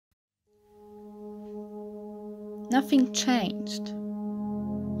Nothing changed,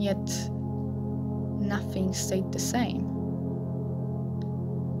 yet nothing stayed the same.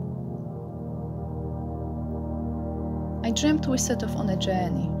 I dreamt we set off on a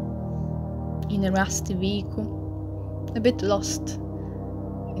journey, in a rusty vehicle, a bit lost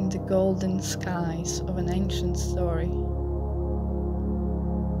in the golden skies of an ancient story.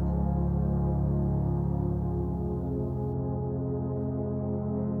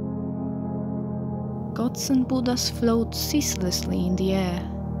 Gods and Buddhas float ceaselessly in the air,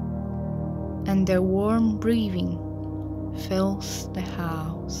 and their warm breathing fills the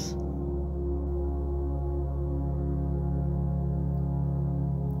house.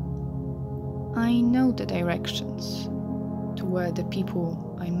 I know the directions to where the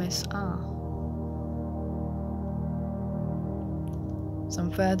people I miss are.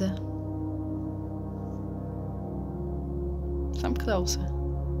 Some further, some closer.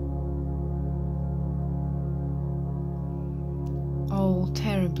 All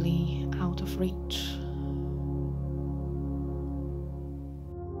terribly out of reach.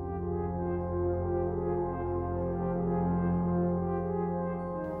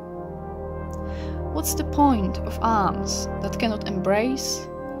 What's the point of arms that cannot embrace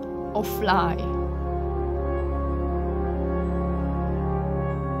or fly?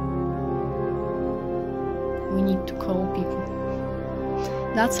 We need to call people.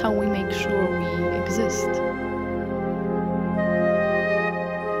 That's how we make sure we exist.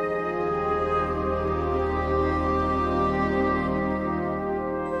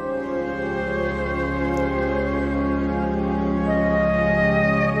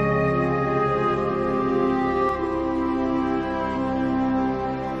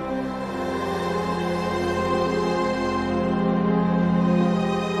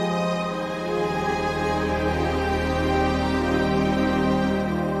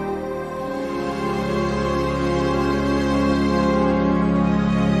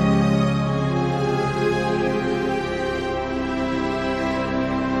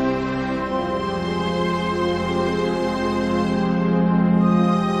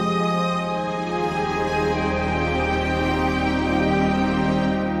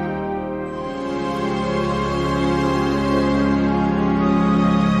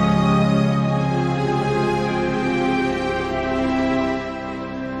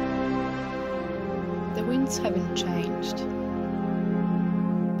 Haven't changed,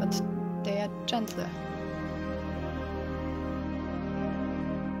 but they are gentler.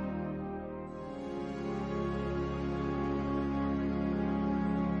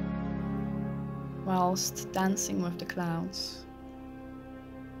 Whilst dancing with the clouds,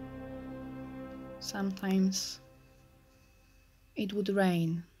 sometimes it would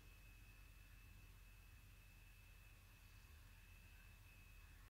rain.